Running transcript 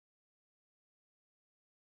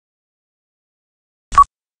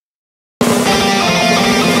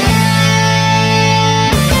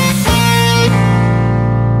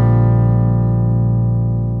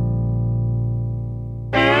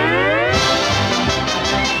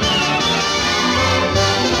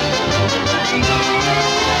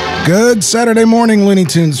Good Saturday morning, Looney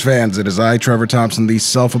Tunes fans. It is I, Trevor Thompson, the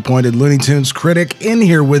self-appointed Looney Tunes critic, in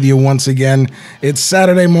here with you once again. It's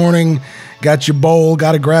Saturday morning. Got your bowl,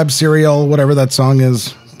 got to grab cereal, whatever that song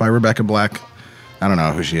is by Rebecca Black. I don't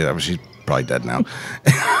know who she is. She's probably dead now.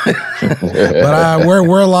 But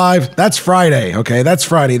we're alive. That's Friday, okay? That's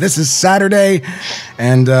Friday. This is Saturday,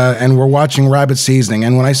 and we're watching Rabbit Seasoning.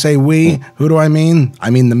 And when I say we, who do I mean?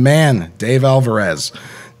 I mean the man, Dave Alvarez.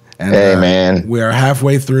 And, hey, man. We are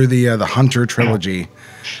halfway through the Hunter Trilogy.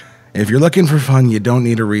 If you're looking for fun, you don't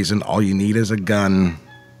need a reason. All you need is a gun.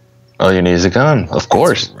 All you need is a gun, of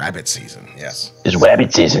course. It's rabbit season, yes. It's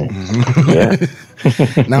rabbit season. Yeah.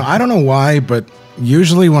 Now, I don't know why, but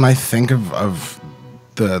usually when I think of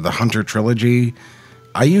the Hunter Trilogy,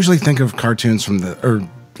 I usually think of cartoons from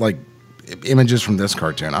images from this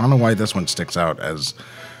cartoon. I don't know why this one sticks out as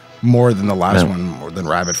more than the last one, more than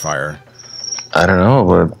Rabbit Fire. I don't know,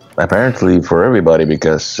 but apparently for everybody,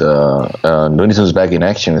 because Looney Tunes Back in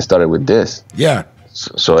Action started with this. Yeah.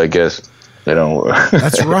 So I guess,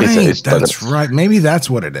 That's right. That's right. Maybe that's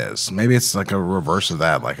what it is. Maybe it's like a reverse of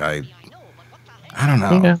that. Like I don't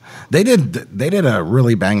know. Yeah. They did a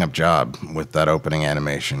really bang up job with that opening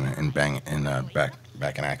animation in Back in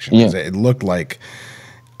Action. Yeah. It looked like,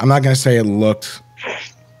 I'm not going to say it looked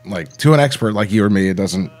like, to an expert like you or me, it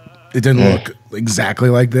didn't look exactly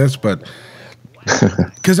like this, but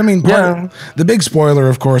because I mean, the big spoiler,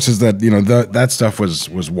 of course, is that that stuff was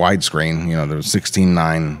widescreen. There was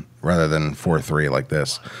 16:9 rather than 4:3 like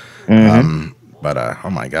this. But oh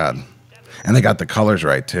my god, and they got the colors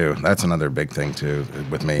right too. That's another big thing too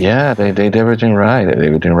with me. Yeah, they did everything right.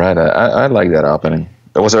 I like that opening.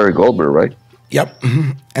 That was Eric Goldberg, right? Yep.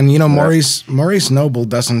 And Maurice Noble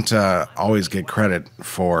doesn't always get credit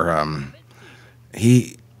for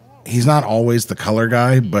He's not always the color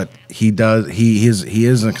guy, but he does. He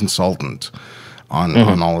is a consultant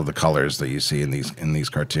on all of the colors that you see in these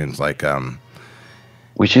cartoons. Like,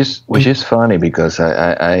 which is funny because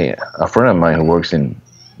a friend of mine who works at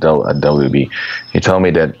WB, he told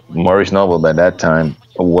me that Maurice Noble by that time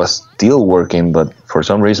was still working, but for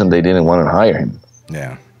some reason they didn't want to hire him.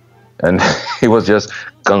 Yeah, and he was just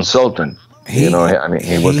consultant. He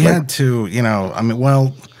had to.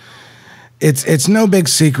 It's no big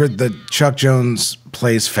secret that Chuck Jones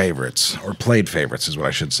plays favorites, or played favorites is what I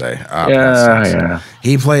should say.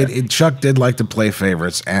 Chuck did like to play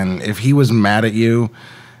favorites, and if he was mad at you,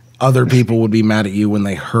 other people would be mad at you when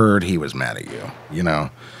they heard he was mad at you,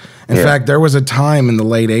 In fact, there was a time in the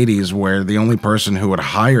late 80s where the only person who would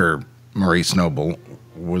hire Maurice Noble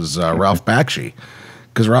was Ralph Bakshi.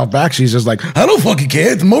 Because Ralph Bakshi's just like, I don't fucking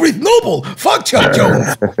care. It's Maurice Noble. Fuck Chuck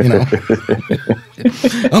Jones.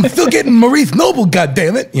 I'm still getting Maurice Noble,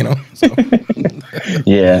 goddammit. So.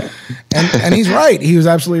 Yeah. And he's right. He was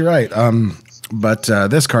absolutely right. But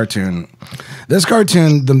this cartoon,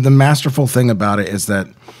 the masterful thing about it is that,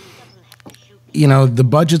 the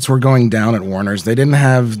budgets were going down at Warner's. They didn't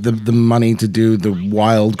have the money to do the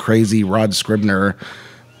wild, crazy Rod Scribner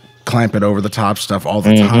clamp it over the top stuff all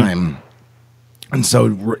the time. And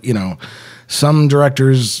so, some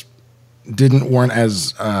directors weren't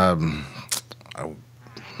as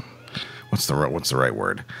what's the right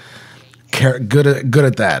word? Good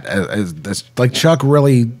at that. As like Chuck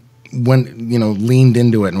really leaned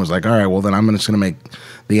into it and was like, all right, well then I'm just gonna make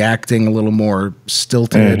the acting a little more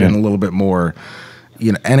stilted and a little bit more,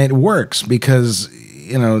 and it works because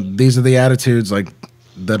these are the attitudes like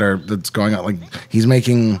that's going on. Like he's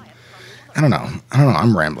making. I don't know.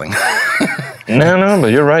 I'm rambling. No,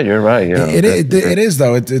 but you're right. It is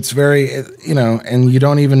though. It's very, and you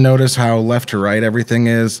don't even notice how left to right everything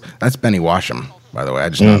is. That's Benny Washam, by the way. I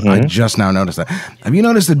just now noticed that. Have you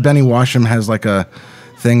noticed that Benny Washam has like a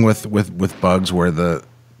thing with bugs where there's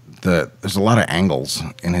a lot of angles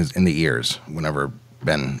in the ears whenever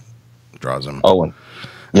Ben draws them. Oh,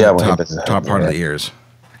 yeah, top part of the ears.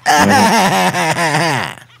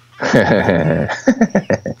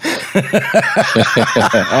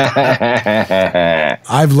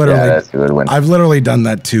 I've literally done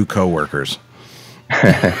that to coworkers.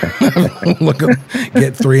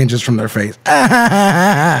 Get 3 inches from their face.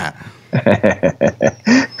 And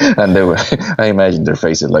I imagine their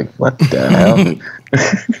faces like, what the hell?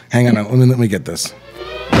 Hang on, let me get this.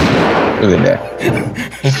 Look at that.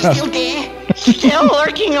 Is he still there? Still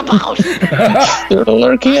lurking about. Still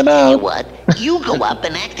lurking about. What? You go up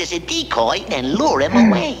and act as a decoy and lure him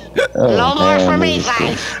away. No more for me,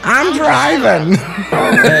 thanks. I'm driving.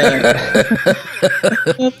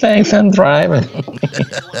 Thanks, I'm driving.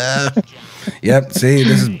 Yep. See,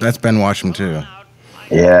 that's Ben Washam too.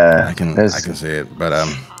 Yeah, I can see it. But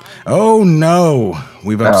Oh no,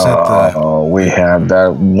 we've upset we have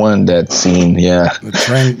that scene. Yeah,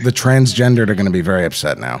 the transgendered are going to be very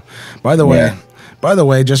upset now. By the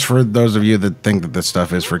way, just for those of you that think that this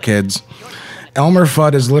stuff is for kids, Elmer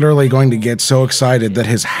Fudd is literally going to get so excited that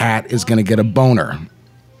his hat is going to get a boner.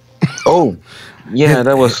 Oh, yeah,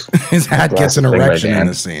 that was his hat gets an erection in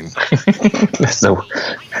the scene. So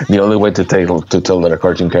the only way to tell that a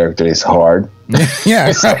cartoon character is hard. Yeah,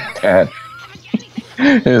 it's like that.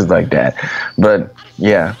 It's like that. But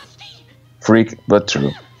yeah, freak but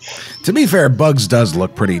true. To be fair, Bugs does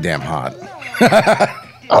look pretty damn hot.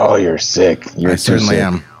 Oh, you're sick. I certainly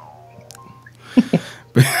am.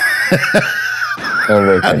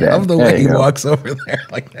 I love the way he walks over there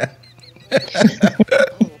like that.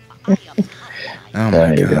 Oh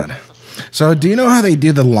my god! So, do you know how they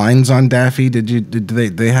do the lines on Daffy? Did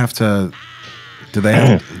they have to? Do they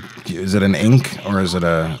have? Is it an ink or is it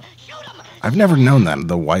a? I've never known that,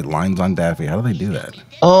 the white lines on Daffy. How do they do that?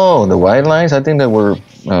 Oh, the white lines. I think they were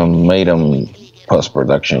made in post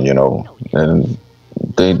production. You know, and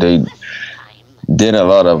they did a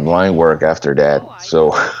lot of line work after that. So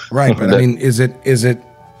right, but I mean, is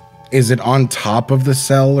it on top of the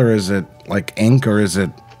cell, or is it like ink, or is it?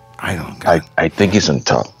 I don't know. I think it's on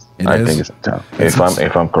top. I think it's on top.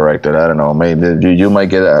 If I'm corrected, I don't know. Maybe you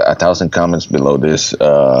might get 1,000 comments below this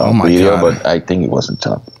video, God. But I think it was on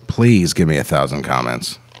top. Please give me 1,000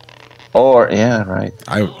 comments. Or yeah, right.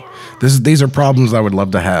 These are problems I would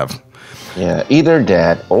love to have. Yeah, either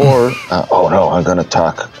that or oh no, I'm gonna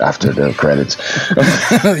talk after the credits.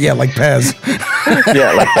 Yeah, like Pez.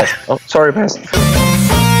 Yeah, like Pez. Oh, sorry, Pez.